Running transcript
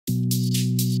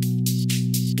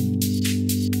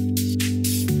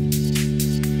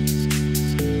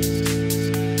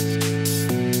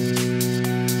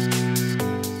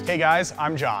guys,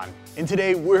 I'm John, and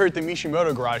today we're at the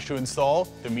Mishimoto garage to install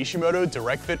the Mishimoto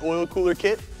Direct Fit Oil Cooler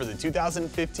Kit for the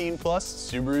 2015 plus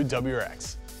Subaru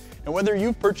WRX. And whether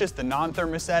you've purchased the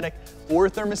non-thermostatic or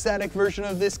thermostatic version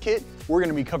of this kit, we're going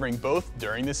to be covering both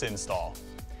during this install.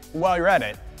 And while you're at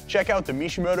it, check out the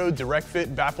Mishimoto Direct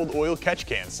Fit Baffled Oil Catch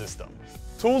Can system.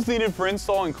 Tools needed for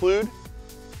install include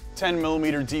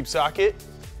 10mm deep socket,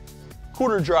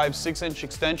 quarter drive 6-inch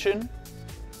extension,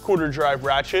 quarter drive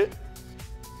ratchet,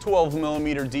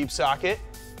 12mm deep socket,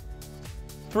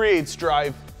 3/8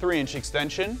 drive 3-inch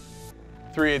extension,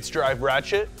 3/8 drive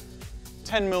ratchet,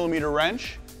 10mm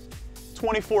wrench,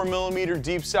 24mm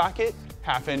deep socket,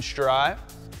 1/2-inch drive,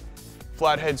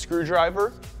 flathead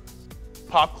screwdriver,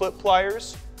 pop clip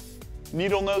pliers,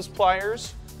 needle nose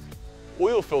pliers,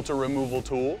 oil filter removal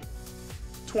tool,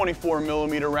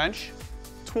 24mm wrench,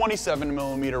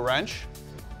 27mm wrench,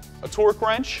 a torque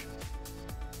wrench,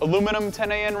 aluminum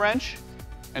 10AN wrench,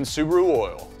 and Subaru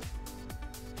oil.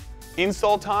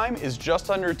 Install time is just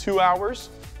under 2 hours,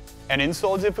 and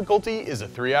install difficulty is a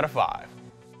 3 out of 5.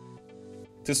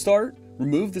 To start,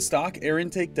 remove the stock air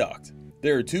intake duct.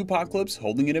 There are 2 pot clips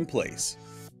holding it in place.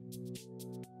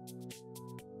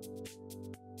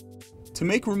 To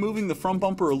make removing the front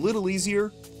bumper a little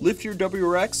easier, lift your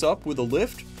WRX up with a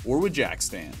lift or with jack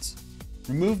stands.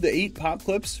 Remove the 8 pot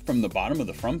clips from the bottom of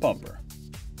the front bumper.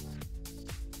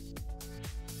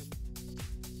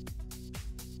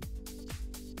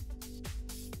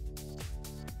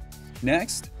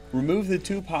 Next, remove the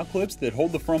 2 pot clips that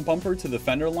hold the front bumper to the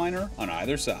fender liner on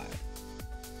either side.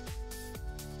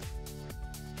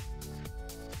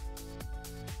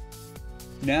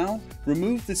 Now,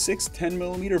 remove the 6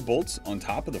 10mm bolts on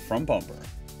top of the front bumper.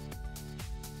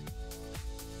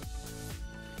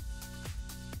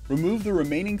 Remove the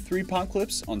remaining 3 pot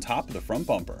clips on top of the front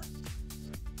bumper.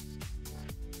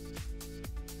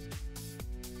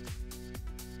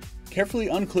 Carefully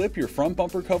unclip your front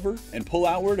bumper cover and pull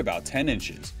outward about 10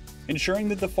 inches, ensuring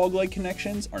that the fog light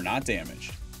connections are not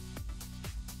damaged.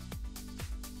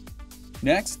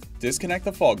 Next, disconnect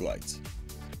the fog lights.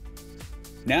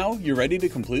 Now you're ready to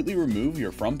completely remove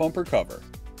your front bumper cover.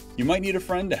 You might need a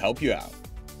friend to help you out.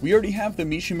 We already have the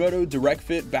Mishimoto Direct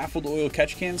Fit Baffled Oil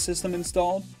Catch Can system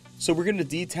installed, so we're going to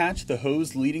detach the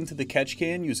hose leading to the catch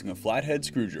can using a flathead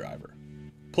screwdriver.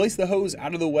 Place the hose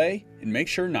out of the way and make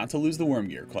sure not to lose the worm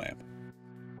gear clamp.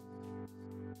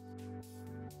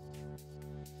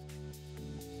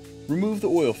 Remove the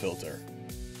oil filter.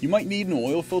 You might need an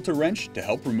oil filter wrench to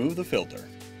help remove the filter.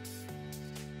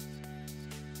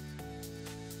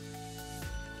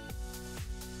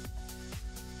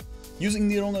 Using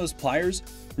needle nose pliers,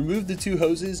 remove the 2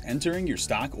 hoses entering your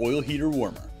stock oil heater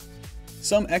warmer.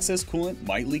 Some excess coolant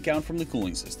might leak out from the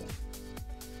cooling system.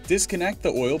 Disconnect the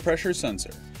oil pressure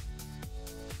sensor.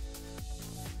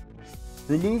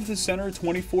 Remove the center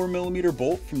 24mm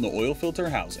bolt from the oil filter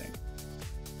housing.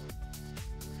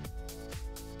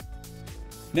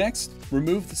 Next,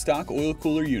 remove the stock oil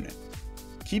cooler unit.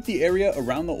 Keep the area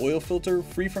around the oil filter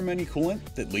free from any coolant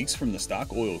that leaks from the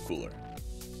stock oil cooler.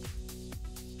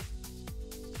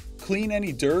 Clean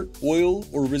any dirt, oil,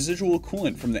 or residual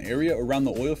coolant from the area around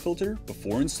the oil filter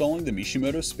before installing the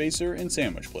Mishimoto spacer and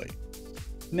sandwich plate.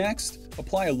 Next,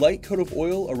 apply a light coat of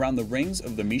oil around the rings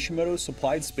of the Mishimoto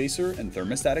supplied spacer and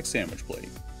thermostatic sandwich plate.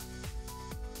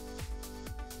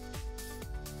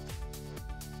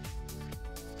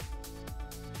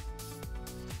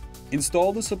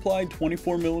 Install the supplied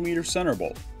 24mm center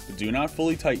bolt, but do not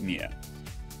fully tighten yet.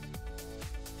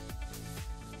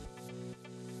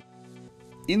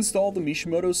 Install the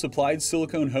Mishimoto supplied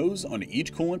silicone hose on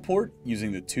each coolant port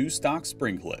using the 2 stock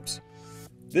spring clips.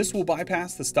 This will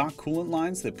bypass the stock coolant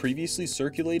lines that previously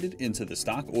circulated into the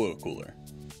stock oil cooler.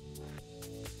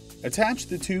 Attach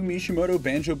the 2 Mishimoto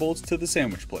banjo bolts to the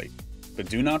sandwich plate, but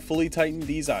do not fully tighten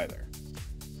these either.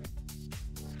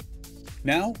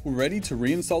 Now we're ready to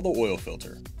reinstall the oil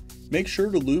filter. Make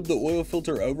sure to lube the oil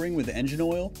filter O-ring with engine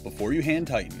oil before you hand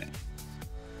tighten it.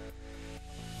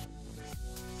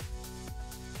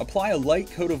 Apply a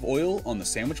light coat of oil on the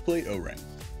sandwich plate O-ring.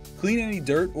 Clean any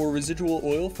dirt or residual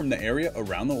oil from the area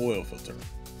around the oil filter,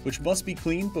 which must be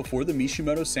cleaned before the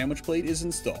Mishimoto sandwich plate is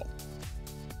installed.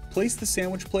 Place the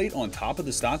sandwich plate on top of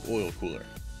the stock oil cooler.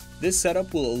 This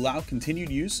setup will allow continued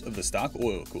use of the stock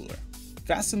oil cooler.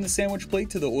 Fasten the sandwich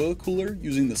plate to the oil cooler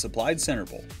using the supplied center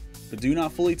bolt, but do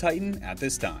not fully tighten at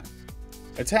this time.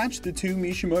 Attach the 2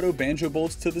 Mishimoto banjo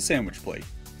bolts to the sandwich plate,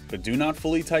 but do not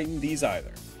fully tighten these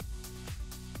either.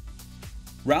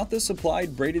 Route the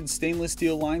supplied braided stainless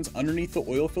steel lines underneath the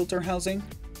oil filter housing,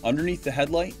 underneath the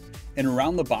headlight, and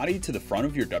around the body to the front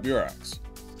of your WRX.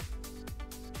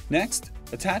 Next,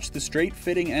 Attach the straight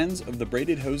fitting ends of the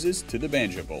braided hoses to the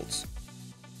banjo bolts.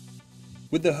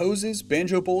 With the hoses,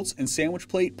 banjo bolts, and sandwich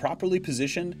plate properly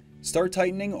positioned, start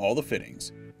tightening all the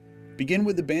fittings. Begin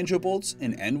with the banjo bolts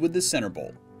and end with the center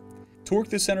bolt. Torque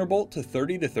the center bolt to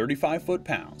 30 to 35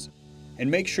 foot-pounds, and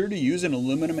make sure to use an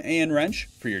aluminum AN wrench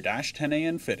for your -10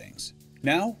 AN fittings.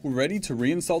 Now we're ready to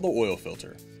reinstall the oil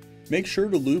filter. Make sure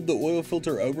to lube the oil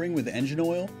filter O-ring with engine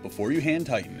oil before you hand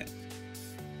tighten it.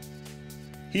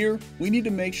 Here, we need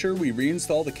to make sure we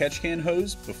reinstall the catch can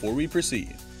hose before we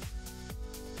proceed.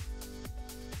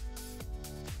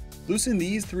 Loosen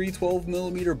these three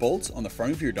 12mm bolts on the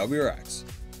front of your WRX.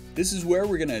 This is where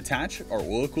we're going to attach our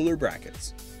oil cooler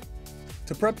brackets.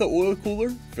 To prep the oil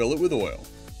cooler, fill it with oil.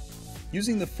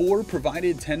 Using the 4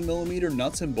 provided 10mm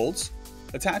nuts and bolts,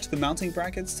 attach the mounting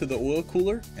brackets to the oil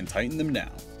cooler and tighten them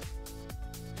down.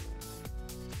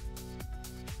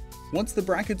 Once the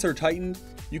brackets are tightened,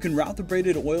 you can route the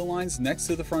braided oil lines next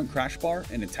to the front crash bar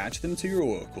and attach them to your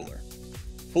oil cooler.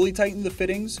 Fully tighten the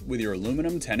fittings with your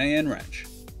aluminum 10 AN wrench.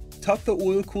 Tuck the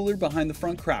oil cooler behind the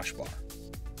front crash bar.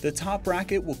 The top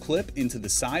bracket will clip into the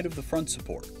side of the front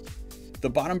support. The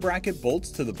bottom bracket bolts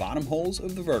to the bottom holes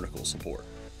of the vertical support.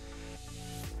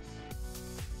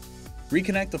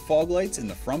 Reconnect the fog lights in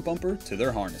the front bumper to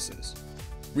their harnesses.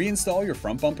 Reinstall your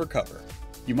front bumper cover.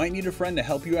 You might need a friend to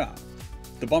help you out.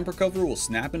 The bumper cover will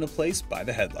snap into place by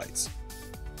the headlights.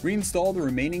 Reinstall the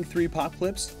remaining 3 pop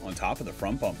clips on top of the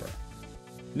front bumper.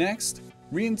 Next,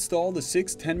 reinstall the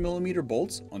 6 10mm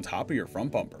bolts on top of your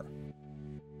front bumper.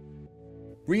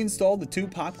 Reinstall the 2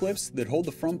 pop clips that hold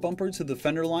the front bumper to the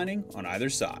fender lining on either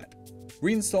side.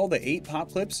 Reinstall the 8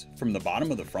 pop clips from the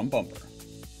bottom of the front bumper.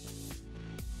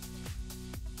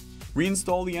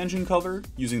 Reinstall the engine cover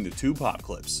using the 2 pop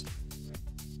clips.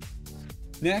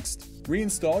 Next,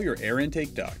 reinstall your air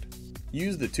intake duct.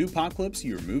 Use the 2 pop clips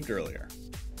you removed earlier.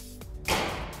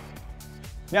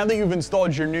 Now that you've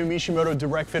installed your new Mishimoto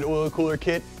Direct Fit Oil Cooler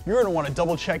Kit, you're going to want to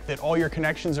double check that all your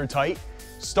connections are tight,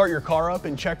 start your car up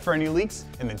and check for any leaks,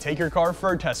 and then take your car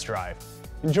for a test drive.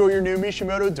 Enjoy your new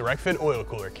Mishimoto Direct Fit Oil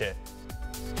Cooler Kit.